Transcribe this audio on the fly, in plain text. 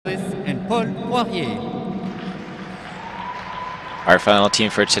Paul Poirier. Our final team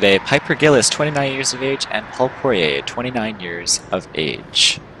for today, Piper Gilles, 29 years of age, and Paul Poirier, 29 years of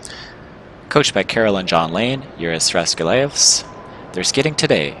age. Coached by Carol and John Lane, Yuris Raskilaevs, they're skating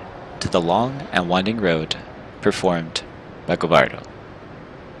today to the long and winding road performed by Govardo.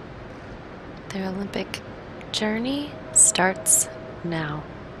 Their Olympic journey starts now.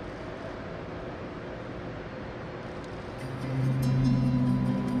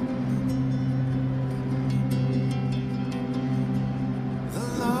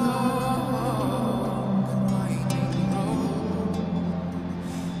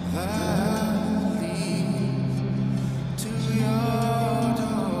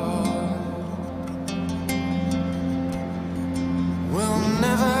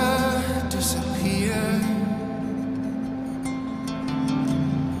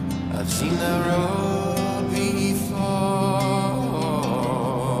 I've seen the road before.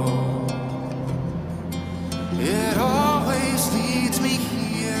 It always leads me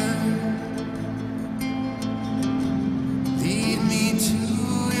here. Lead me to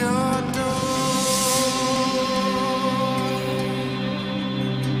your door.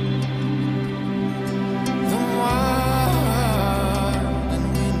 The wild and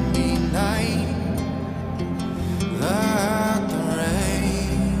windy night, that the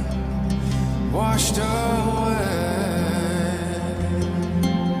rain washed away,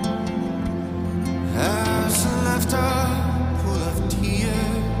 has left a pool of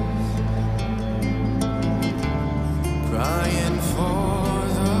tears, crying for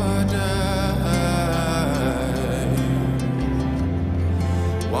the day.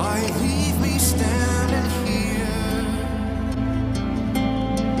 Why leave me standing here?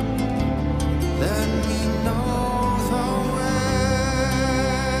 Let me know the way.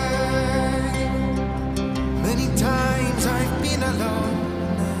 Many times I've been alone,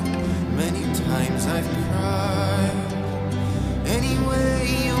 many times I've cried. Anyway,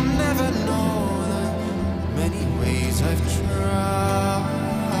 you'll never know the many ways I've tried.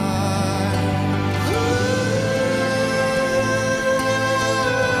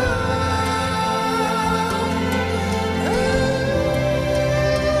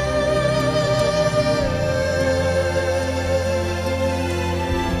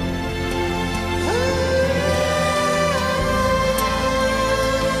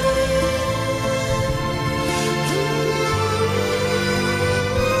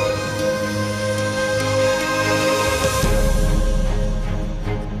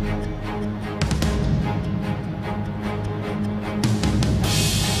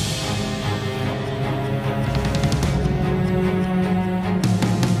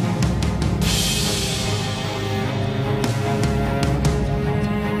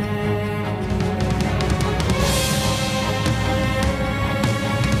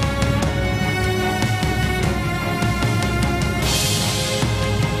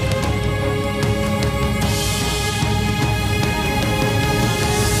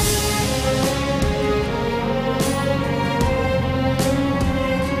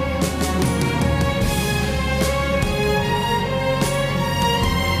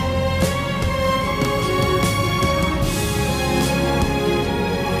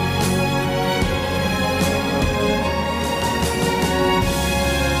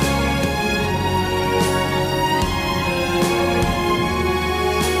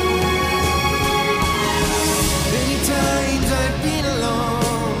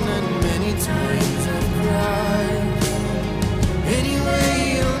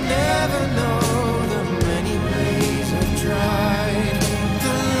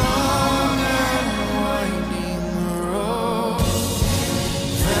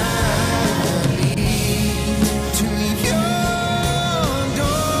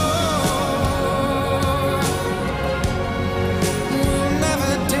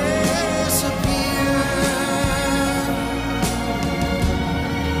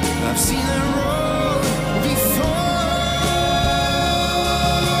 I've seen the road before.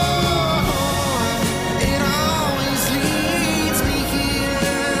 It always leads me here.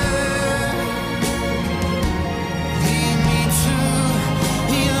 Lead me to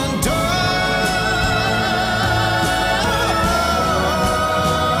your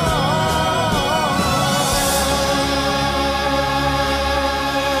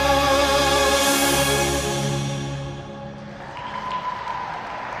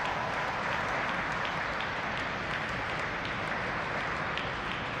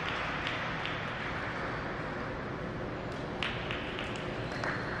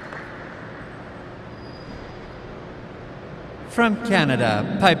From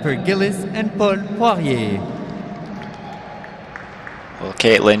Canada, Piper Gilles and Paul Poirier. Well,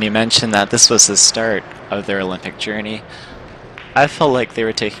 Caitlin, you mentioned that this was the start of their Olympic journey. I felt like they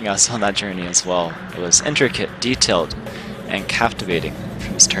were taking us on that journey as well. It was intricate, detailed, and captivating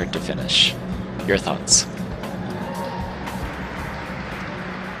from start to finish. Your thoughts?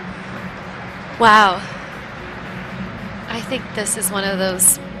 Wow. I think this is one of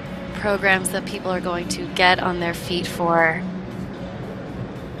those programs that people are going to get on their feet for.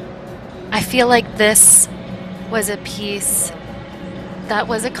 I feel like this was a piece that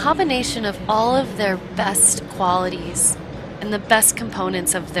was a combination of all of their best qualities and the best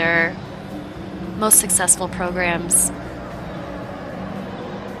components of their most successful programs.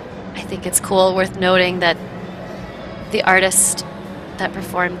 I think it's cool, worth noting that the artist that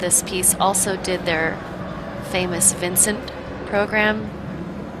performed this piece also did their famous Vincent program.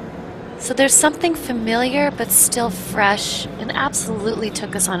 So there's something familiar but still fresh, and absolutely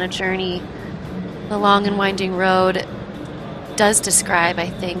took us on a journey. The long and winding road does describe, I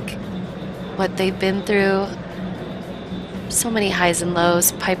think, what they've been through. So many highs and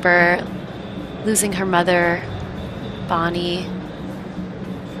lows. Piper losing her mother, Bonnie.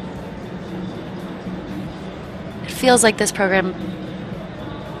 It feels like this program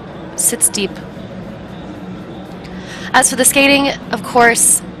sits deep. As for the skating, of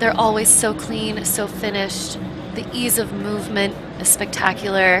course, they're always so clean, so finished. The ease of movement is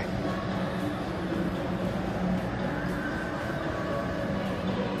spectacular.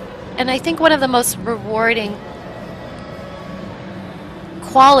 And I think one of the most rewarding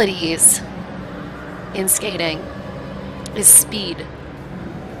qualities in skating is speed.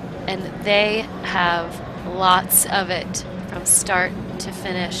 And they have lots of it from start to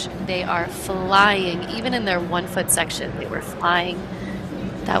finish. They are flying. Even in their 1 foot section, they were flying.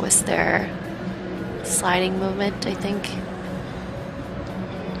 That was their sliding movement, I think.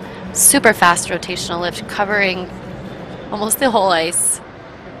 Super fast rotational lift, covering almost the whole ice.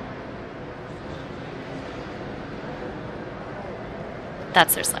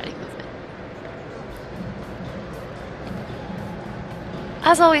 That's their sliding movement.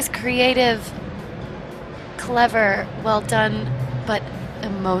 As always, creative, clever, well done, but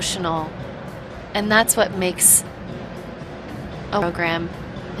emotional. And that's what makes a program,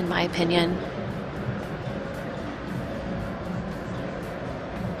 in my opinion.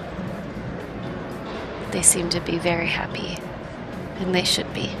 They seem to be very happy, and they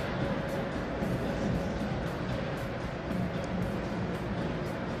should be.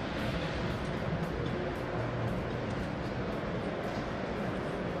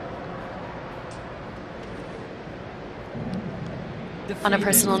 On a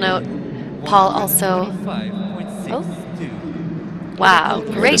personal note, Paul also... Oh. Wow,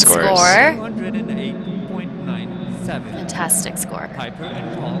 great score. 108.97. Fantastic score. Piper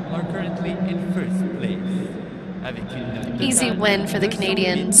and Paul are currently in first place. Avec une Easy win for the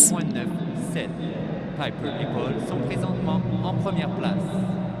Canadians. 0.97. Piper et Paul sont présentement en première place.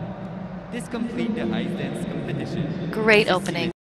 This completes the ice dance competition. Great opening.